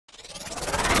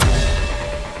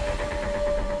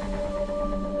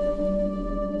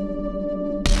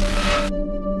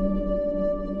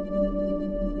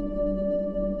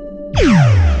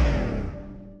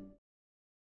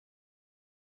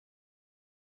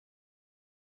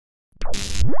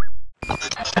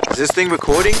Is this thing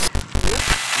recording?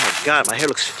 Oh my god, my hair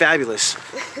looks fabulous.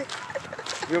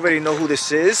 You already know who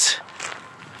this is.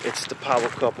 It's the power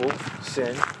couple,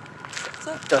 Sin,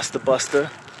 Duster Buster,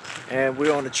 and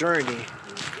we're on a journey.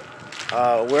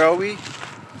 Where are we?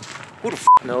 Who the f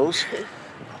knows?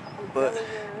 But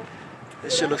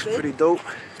this shit looks pretty dope.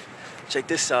 Check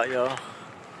this out, y'all.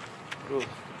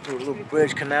 Little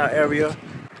bridge canal area.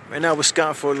 Right now we're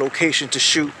scouting for a location to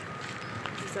shoot.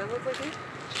 Does that look like it?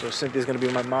 So Cynthia's gonna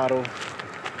be my model.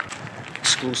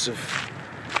 Exclusive.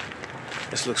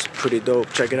 This looks pretty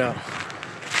dope. Check it out.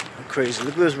 I'm crazy.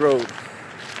 Look at this road.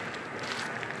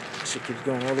 This shit keeps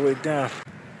going all the way down.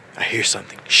 I hear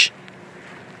something. Shh.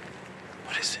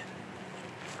 What is it?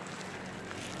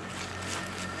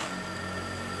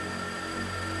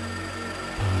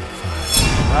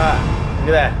 Ah,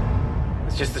 look at that.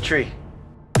 It's just a tree.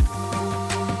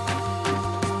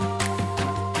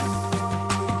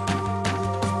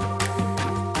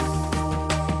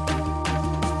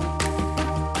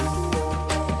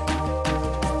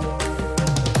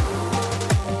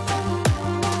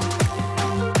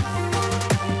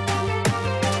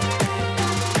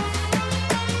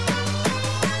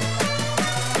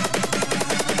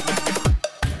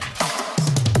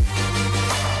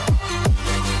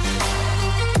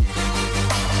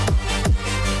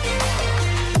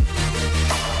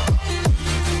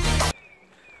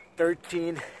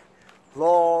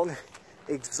 Long,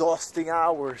 exhausting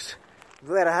hours. I'm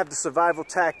glad I have the survival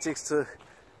tactics to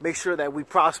make sure that we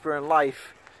prosper in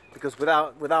life, because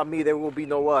without me there will be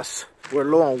no us. We're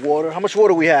low on water. How much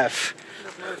water we have?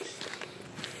 Not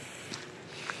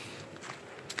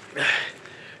much.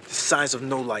 Signs of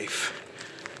no life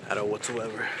at all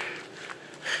whatsoever.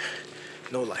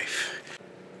 No life.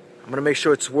 I'm gonna make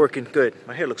sure it's working good.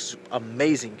 My hair looks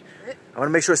amazing. I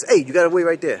wanna make sure it's, hey, you got to wait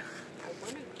right there.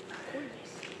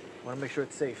 I want to make sure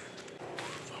it's safe.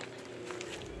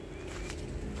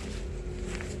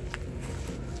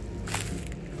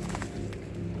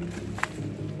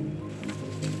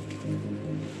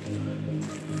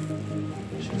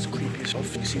 Shit's creepy as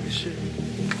fuck. You see this shit?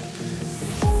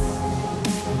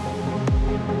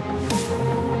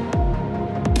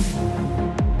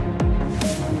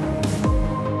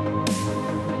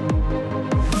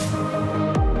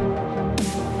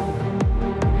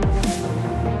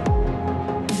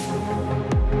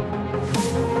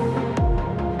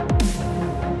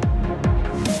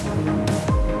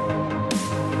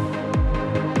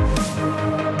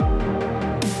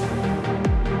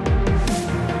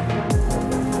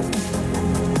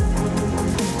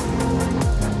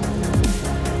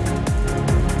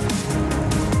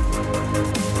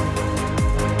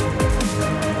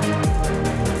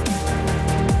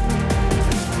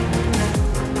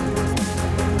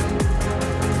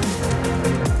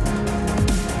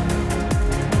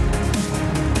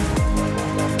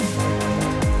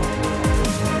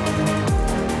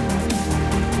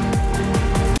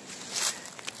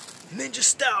 Ninja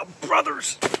style,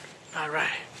 brothers. All right,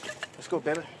 let's go,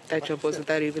 baby. That jump wasn't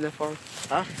that even that far.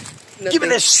 Huh? Nothing. Give me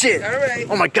that shit. All right.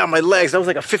 Oh my god, my legs. That was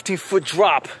like a 15-foot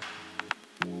drop.